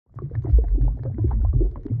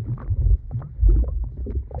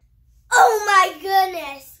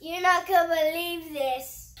goodness, you're not gonna believe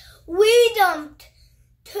this. We dumped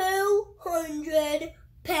 200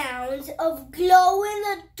 pounds of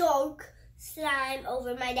glow-in-the-dark slime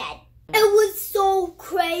over my dad. It was so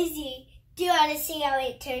crazy. Do you want to see how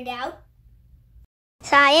it turned out?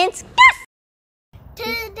 Science Gus!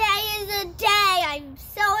 Today is the day. I'm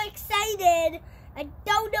so excited. I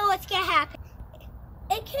don't know what's gonna happen.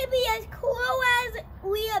 It can be as cool as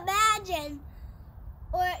we imagine,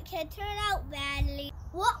 or it can turn out badly.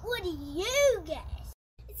 What would you guess?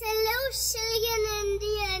 It's a little chilly in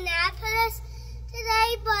Indianapolis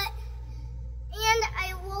today, and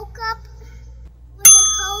I woke up with a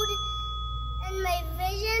cold and my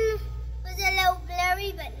vision was a little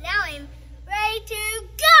blurry, but now I'm ready to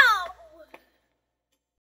go!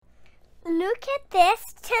 Look at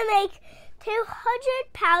this to make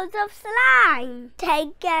 200 pounds of slime,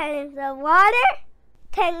 10 gallons of water,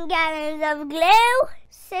 10 gallons of glue,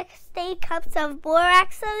 60 cups of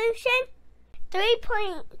borax solution,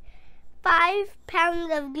 3.5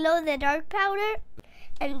 pounds of glow-in-the-dark powder,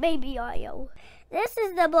 and baby oil. This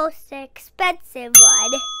is the most expensive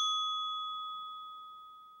one.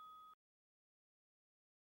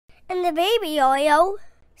 And the baby oil,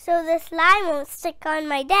 so the slime won't stick on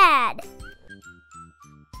my dad.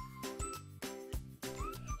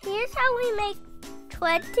 Here's how we make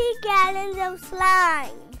 20 gallons of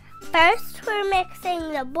slime. First, we're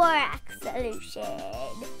mixing the borax solution.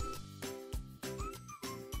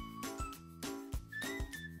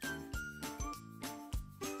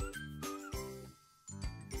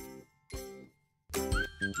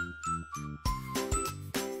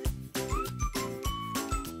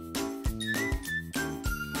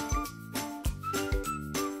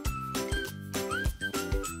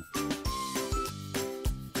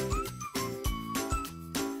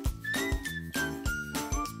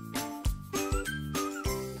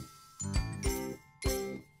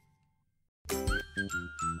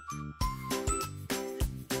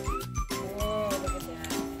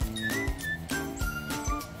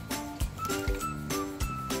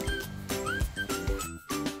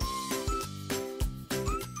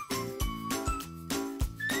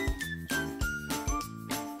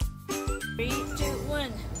 Three, two,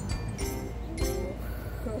 one.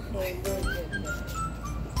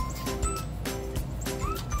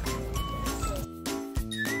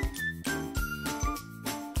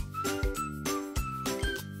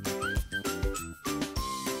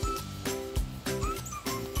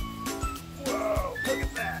 Whoa, look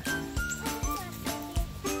at that.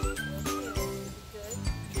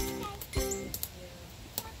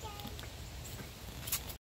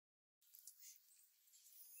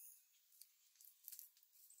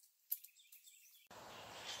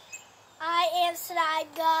 I am Science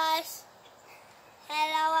Gus.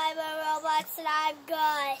 Hello, I'm a robot Science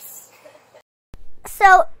Gus.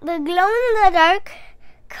 So the glow-in-the-dark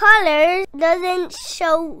color doesn't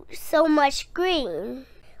show so much green.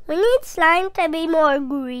 We need slime to be more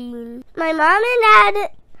green. My mom and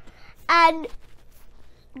dad add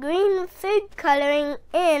green food coloring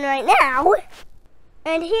in right now.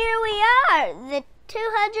 And here we are, the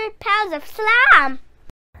 200 pounds of slime.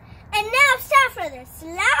 And now it's time for the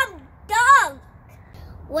slam dunk.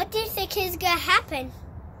 What do you think is gonna happen?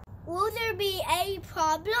 Will there be any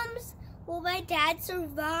problems? Will my dad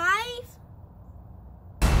survive?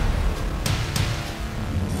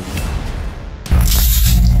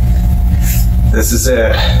 This is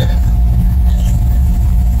it.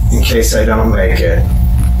 In case I don't make it,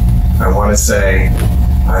 I want to say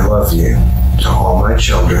I love you to all my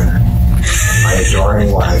children, my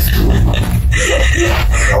adoring wife,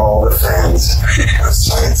 and all the fans of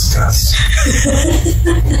Science Gus.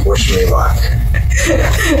 Wish me luck.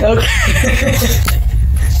 Okay.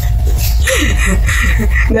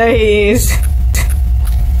 Nice.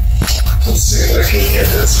 Let's see if I can get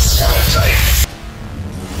this. It's kind of tight.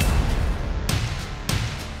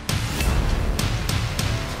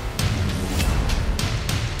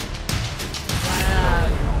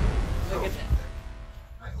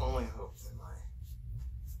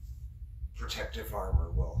 Protective armor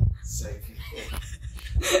will save you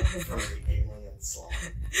from the alien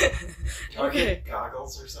slime. Okay.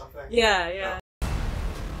 Goggles or something? Yeah.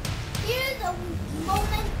 Here's a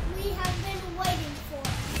moment we have been waiting for.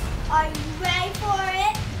 Are you ready for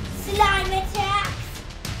it? Slime attacks?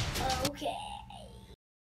 Okay.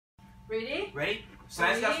 Ready? Ready?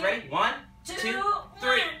 Science Gus, ready? 1, 2,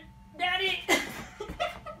 3. Daddy!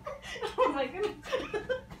 Oh my goodness.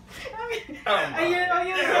 Oh Are you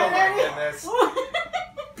my goodness.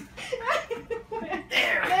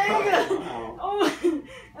 There you go. Oh,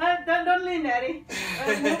 don't lean, Daddy.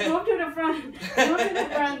 Move to the front. Move to the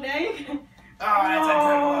front. There you go. that's a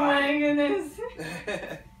good one. my goodness.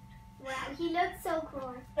 Wow, he looks so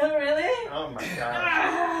cool. Oh, really? Oh my god.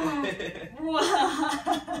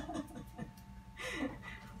 Wow.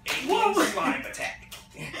 Alien slime attack.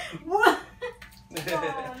 What?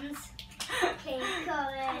 Bombs. Okay,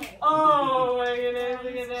 coming. Oh my goodness,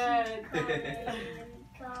 look at that.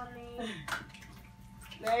 Coming.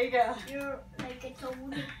 There you go. You're like a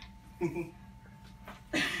toad.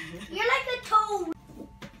 You're like a toad.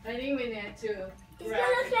 I think we need to He's gonna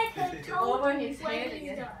look like a toad over his when head he's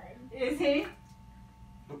again. done. Is he?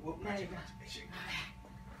 There you go.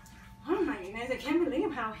 Oh my goodness, I can't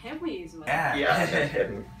believe how heavy it was. Yeah. Yeah, no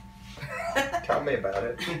kidding. Tell me about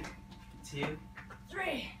it. 2, 3.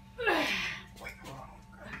 Wait, hold on.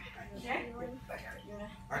 Okay. I got it.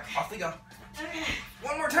 Alright, off we go.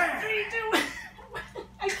 One more time. 3, 2, 1.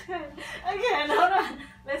 I can't, hold on.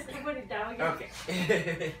 Let's put it down again. Okay.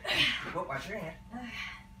 Well, watch your hand.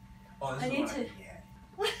 Oh, this I is need one to.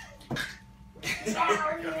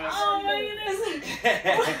 Oh, Oh my goodness.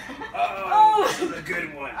 Oh, this is a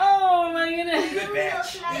good one. Oh my goodness. Good You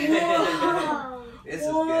batch. look like a toad. This is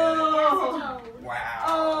good. Whoa. Wow.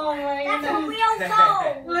 Oh my That's a goodness. real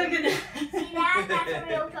toad. Look at that. See that? That's a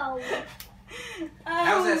real toad.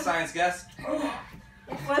 How's that, Science Gus?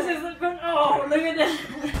 What's this look good? Oh, look at that.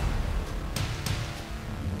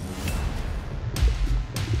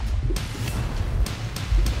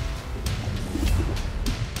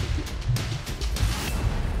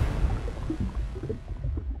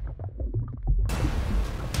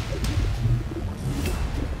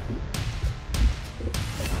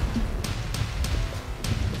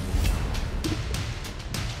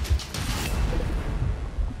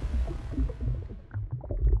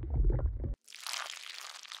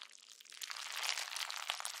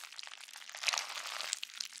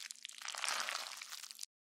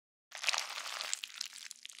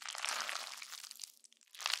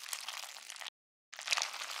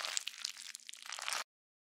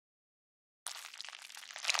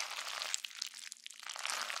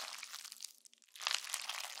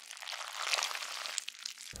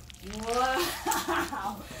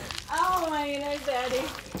 Wow. Oh my goodness, Daddy.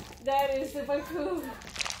 That is super cool.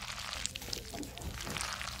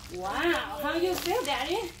 Wow. How you feel,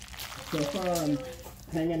 Daddy? So far, I'm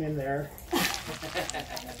hanging in there.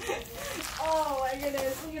 Oh my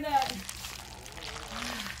goodness, look at that.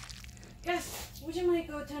 Gus, would you mind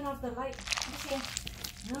go turn off the light? Okay.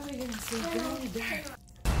 Now we're gonna see very dark.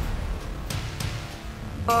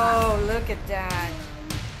 Oh, look at that.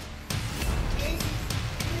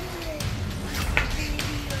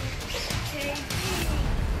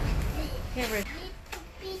 Here we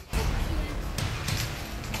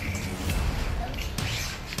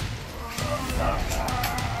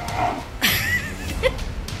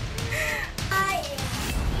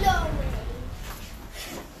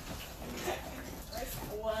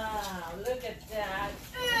Wow, look at that.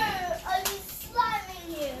 I'm sliming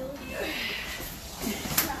you.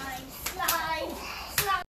 Slime, slime,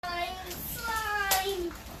 slime,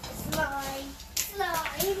 slime, slime, slime,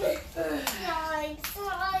 slime,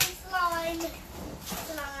 slime, slime,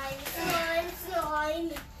 slime, slime,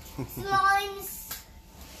 slime,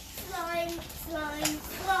 slime, slime,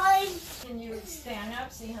 slime. Can you stand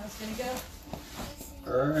up, see how it's gonna go?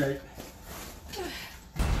 Alright.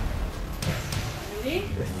 Ready?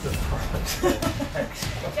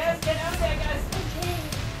 Guys, get out there, guys. Okay.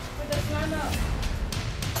 Put the slime up.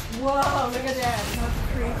 Whoa, look at that. How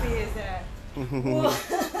creepy is that? Whoa.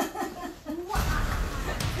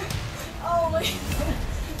 Oh my God.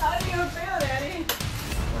 How do you feel, Daddy?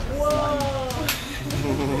 Whoa.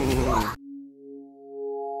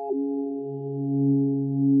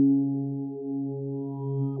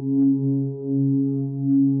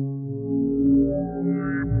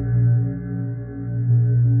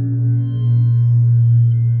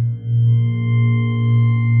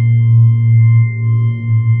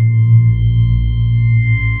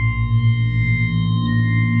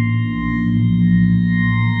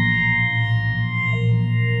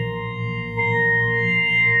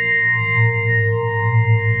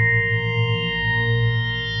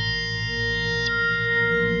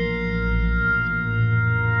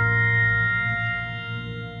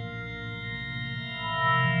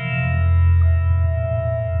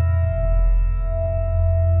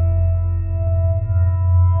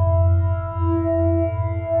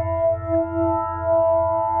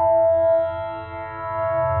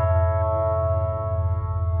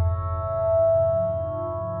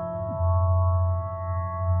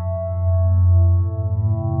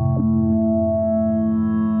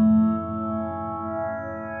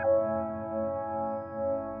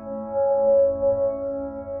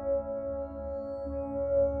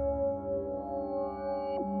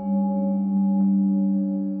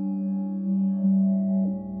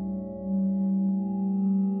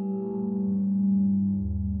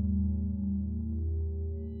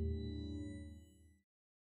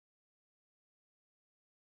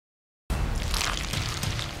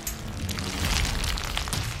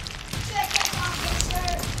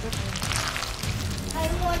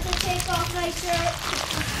 shirt.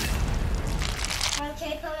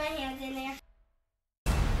 Okay, put my hands in there.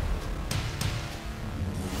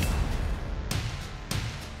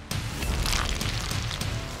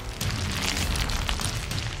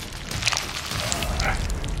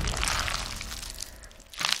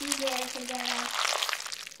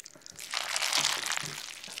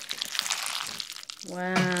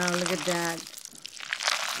 Wow, look at that.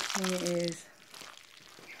 He is.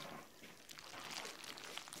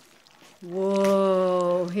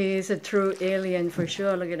 Whoa, he is a true alien for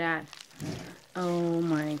sure. Look at that. Oh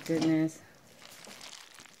my goodness.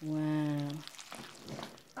 Wow.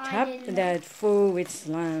 Top that full with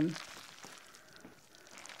slime.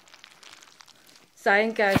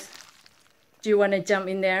 Science Gus, do you want to jump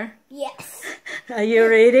in there? Yes. Are you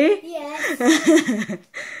ready? Yes.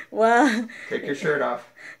 Wow. Take your shirt off.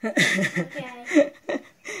 Okay.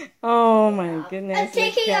 Oh my goodness. I'm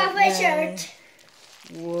taking off my shirt.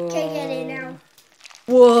 Whoa. Can't get it now.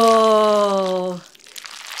 Whoa.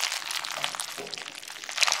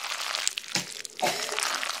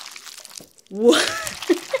 What?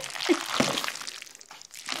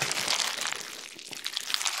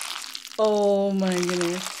 Oh my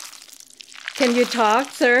goodness. Can you talk,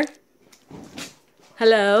 sir?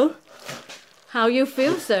 Hello? How you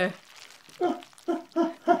feel, sir?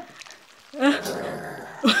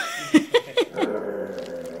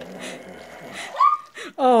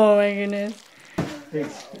 Oh my goodness.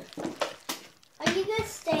 Are you gonna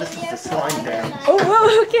stay there the for slime all dam. the night? Oh,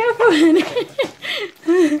 whoa, careful.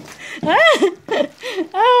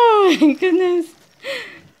 Oh my goodness.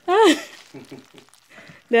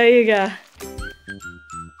 There you go.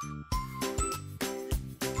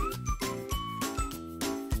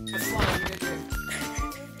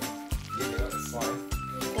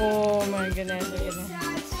 Oh my goodness, look at that.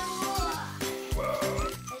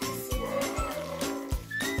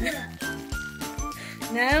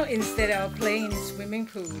 Now instead of playing in swimming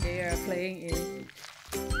pool, they are playing in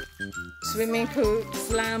swimming pool,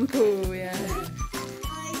 slime pool, yeah.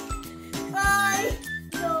 I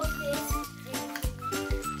know this.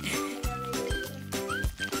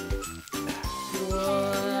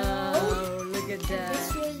 Wow, look at that.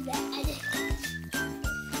 This was bad.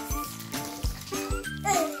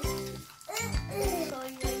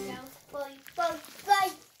 Going right now.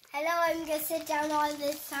 Bye. Hello, I'm gonna sit down all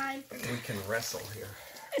this time. We can wrestle here.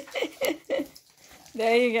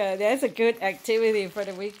 There you go. That's a good activity for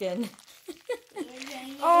the weekend.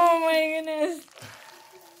 Oh my goodness.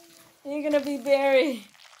 You're gonna be buried.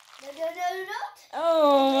 No.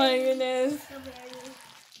 Oh my goodness. No, Barry.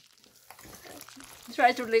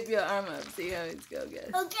 Try to lift your arm up. See how it's going,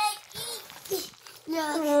 guys. Okay.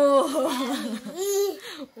 No. Oh.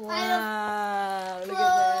 Wow. Look at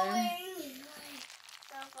that.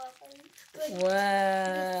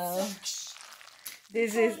 Wow.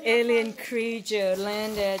 This is alien creature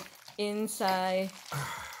landed inside.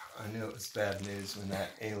 I knew it was bad news when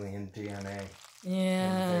that alien DNA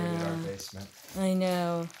invaded our Yeah. basement. I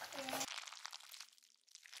know.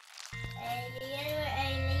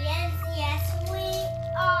 Aliens, yes we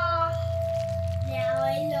are. Now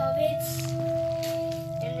I love it.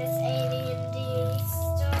 And this alien D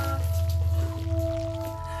stuff.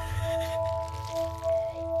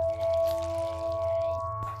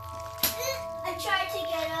 I tried to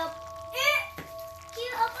get up. Can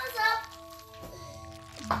you help us up?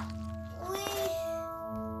 We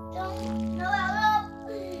don't know how up.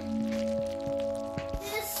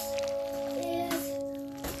 This is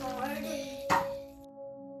hard.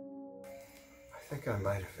 I think I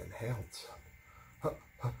might have inhaled some.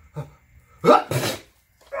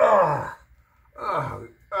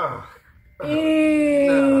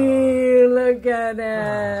 Ew, look at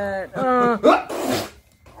that. Oh.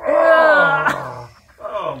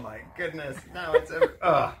 Oh my goodness! Now it's every.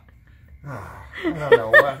 I don't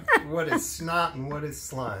know what is snot and what is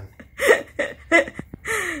slime. There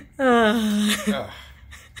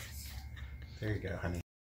you go, honey.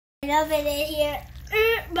 I love it in here,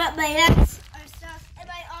 but my legs are stuck and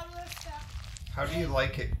my arms are stuck. How do you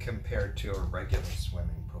like it compared to a regular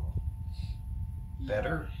swimming pool?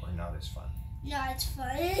 Better or not as fun? No, it's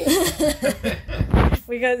fun.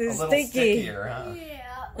 We got A this little sticky. stickier, huh?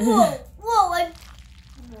 Yeah. Whoa,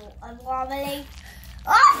 I'm wobbling.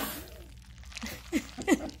 Oh!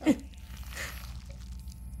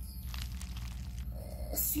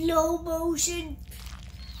 Slow motion.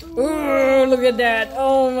 Oh, look at that.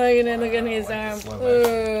 Oh my goodness, look at his I like arm. the slow motion.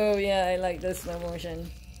 Oh, yeah, I like the slow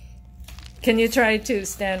motion. Can you try to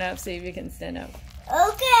stand up? See if you can stand up.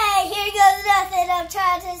 Okay, here goes nothing. I'm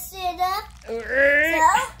trying to stand up. So,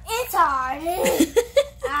 it's hard.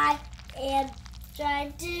 I am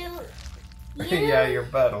trying to Yeah, your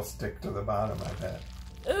butt will stick to the bottom, I bet.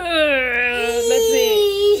 Let's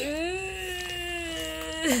see.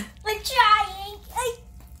 I'm trying. I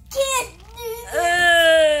can't do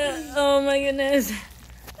this. Oh my goodness.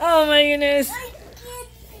 Oh my goodness. I can't do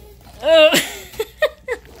this. Oh.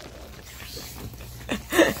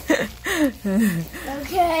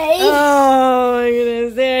 Okay. Oh my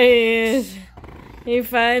goodness, there he is. He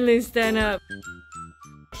finally stand up.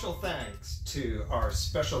 Special thanks to our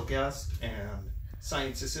special guest and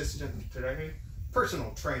science assistant today,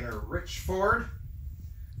 personal trainer Rich Ford.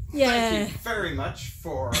 Yeah. Thank you very much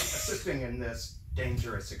for assisting in this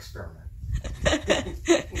dangerous experiment.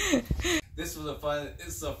 This was a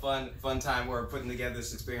fun time. We're putting together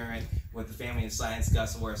this experiment with the family of Science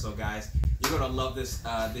Gus. So guys, you're gonna love this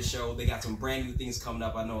show. They got some brand new things coming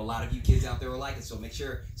up. I know a lot of you kids out there will like it, so make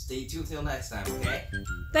sure stay tuned till next time, okay?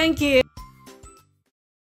 Thank you.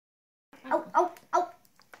 Ow, ow, ow,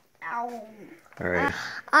 ow. All right.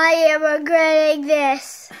 I am regretting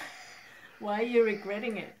this Why are you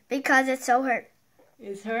regretting it? because it's so hurt.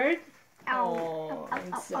 It's hurt? Ow. Oh,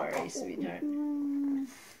 I'm sorry, sweetheart.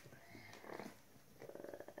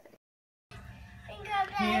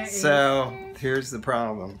 Here is- So here's the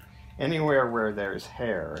problem. Anywhere where there's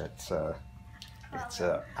hair, it's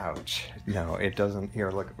ouch. No, it doesn't. Here,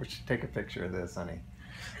 look. We should take a picture of this, honey.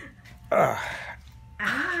 Ow.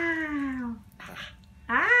 Ow.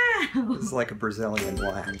 It's like a Brazilian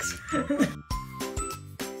wax.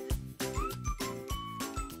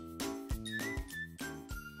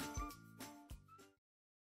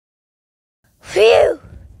 Phew!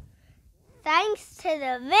 Thanks to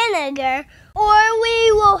the vinegar, or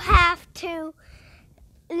we will have to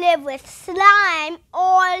live with slime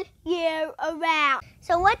all year around.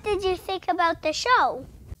 So what did you think about the show?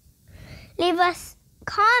 Leave us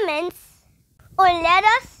comments or let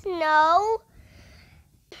us know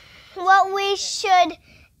what we should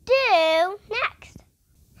do next.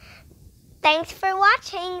 Thanks for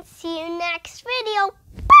watching. See you next video.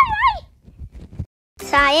 Bye!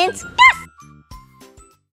 Science Gus!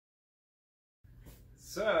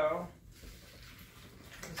 So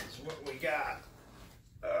this is what we got.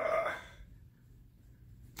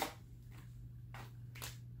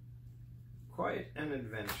 Quite an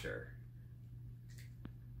adventure.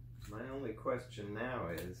 My only question now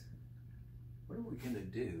is, what are we going to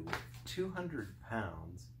do with 200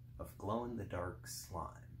 pounds of glow-in-the-dark slime?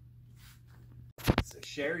 So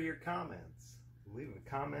share your comments. Leave a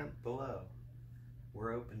comment below.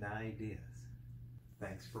 We're open to ideas.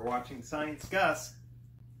 Thanks for watching Science Gus.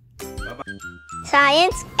 Bye-bye.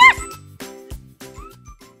 Science Gus!